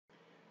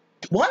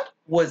What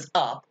was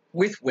up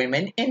with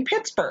women in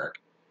Pittsburgh?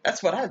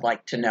 That's what I'd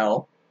like to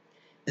know.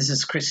 This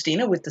is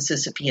Christina with the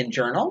Sisyphean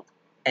Journal,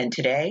 and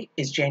today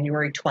is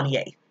January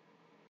 28th.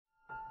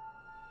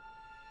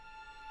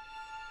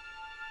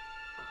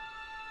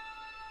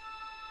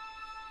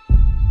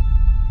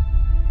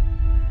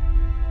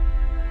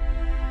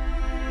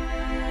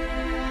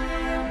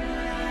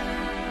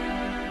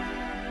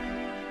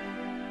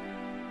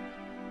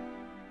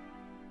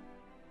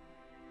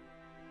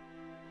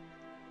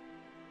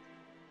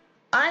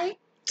 I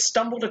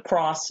stumbled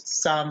across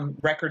some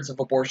records of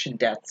abortion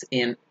deaths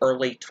in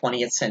early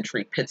 20th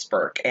century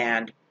Pittsburgh,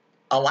 and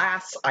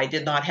alas, I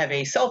did not have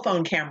a cell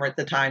phone camera at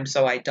the time,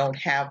 so I don't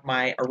have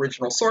my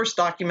original source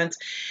documents,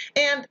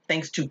 and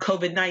thanks to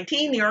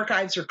COVID-19, the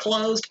archives are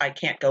closed. I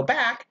can't go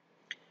back,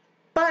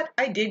 but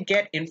I did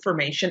get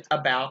information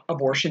about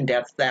abortion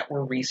deaths that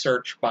were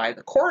researched by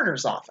the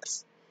coroner's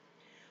office.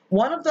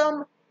 One of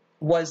them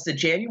was the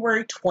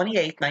January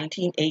 28,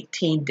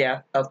 1918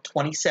 death of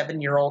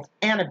 27-year-old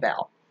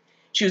Annabelle.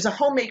 She was a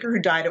homemaker who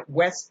died at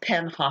West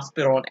Penn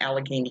Hospital in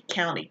Allegheny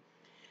County.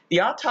 The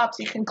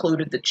autopsy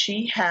concluded that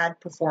she had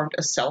performed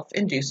a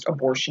self-induced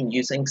abortion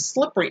using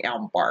slippery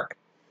elm bark.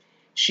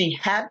 She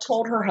had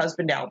told her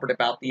husband Albert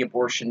about the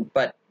abortion,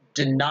 but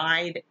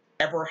denied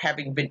ever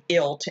having been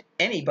ill to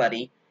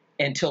anybody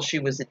until she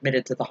was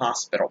admitted to the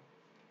hospital.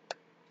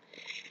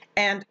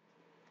 And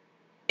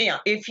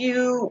if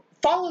you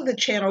follow the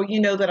channel, you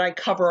know that I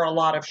cover a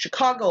lot of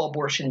Chicago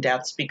abortion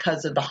deaths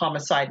because of the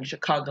Homicide in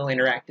Chicago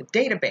Interactive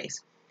Database.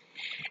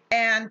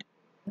 And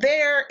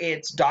there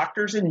it's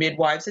doctors and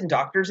midwives and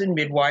doctors and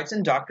midwives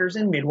and doctors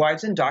and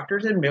midwives and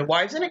doctors and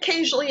midwives and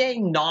occasionally a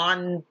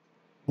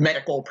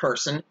non-medical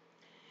person.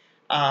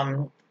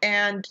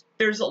 And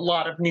there's a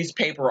lot of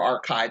newspaper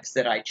archives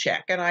that I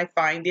check, and I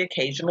find the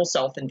occasional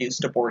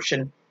self-induced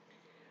abortion.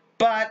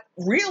 But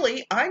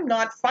really, I'm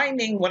not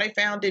finding what I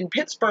found in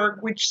Pittsburgh,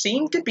 which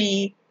seemed to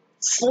be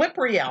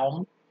slippery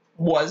elm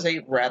was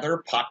a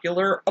rather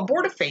popular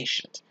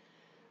abortifacient.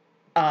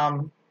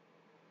 Comment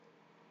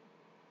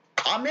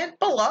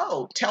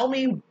below. Tell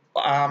me.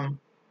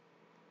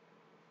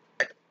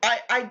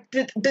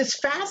 This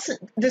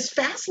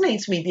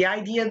fascinates me. The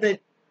idea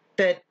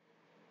that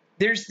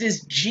there's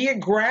this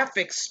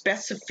geographic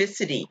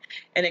specificity,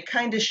 and it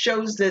kind of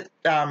shows that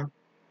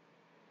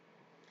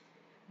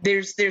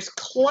there's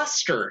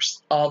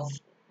clusters of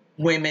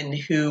women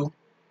who,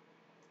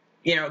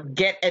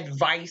 get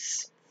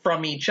advice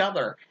from each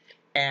other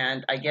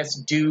and I guess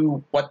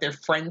do what their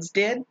friends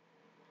did.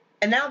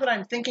 And now that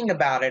I'm thinking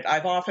about it,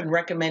 I've often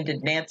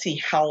recommended Nancy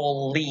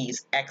Howell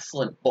Lee's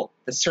excellent book,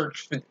 The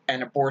Search for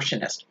an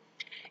Abortionist.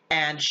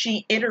 And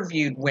she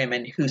interviewed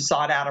women who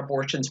sought out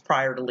abortions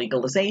prior to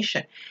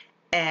legalization.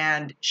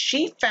 And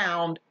she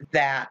found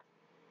that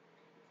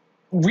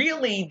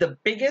really the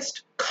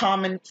biggest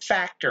common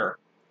factor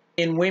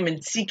in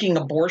women seeking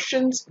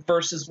abortions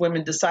versus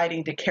women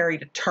deciding to carry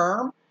to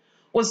term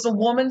was the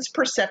woman's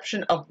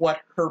perception of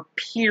what her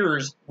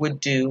peers would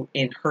do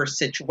in her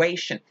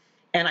situation.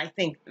 And I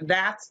think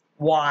that's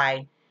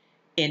why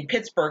in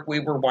Pittsburgh we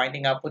were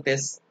winding up with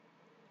this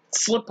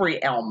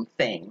slippery elm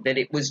thing, that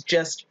it was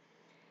just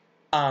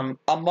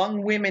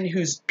among women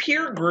whose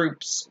peer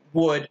groups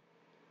would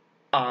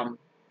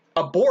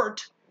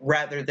abort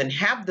rather than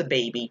have the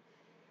baby,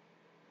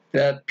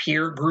 the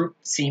peer group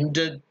seemed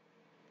to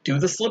do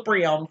the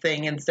slippery elm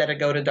thing instead of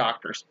go to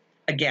doctors.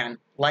 Again,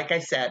 like I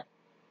said,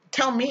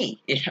 tell me.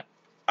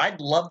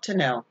 I'd love to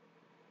know.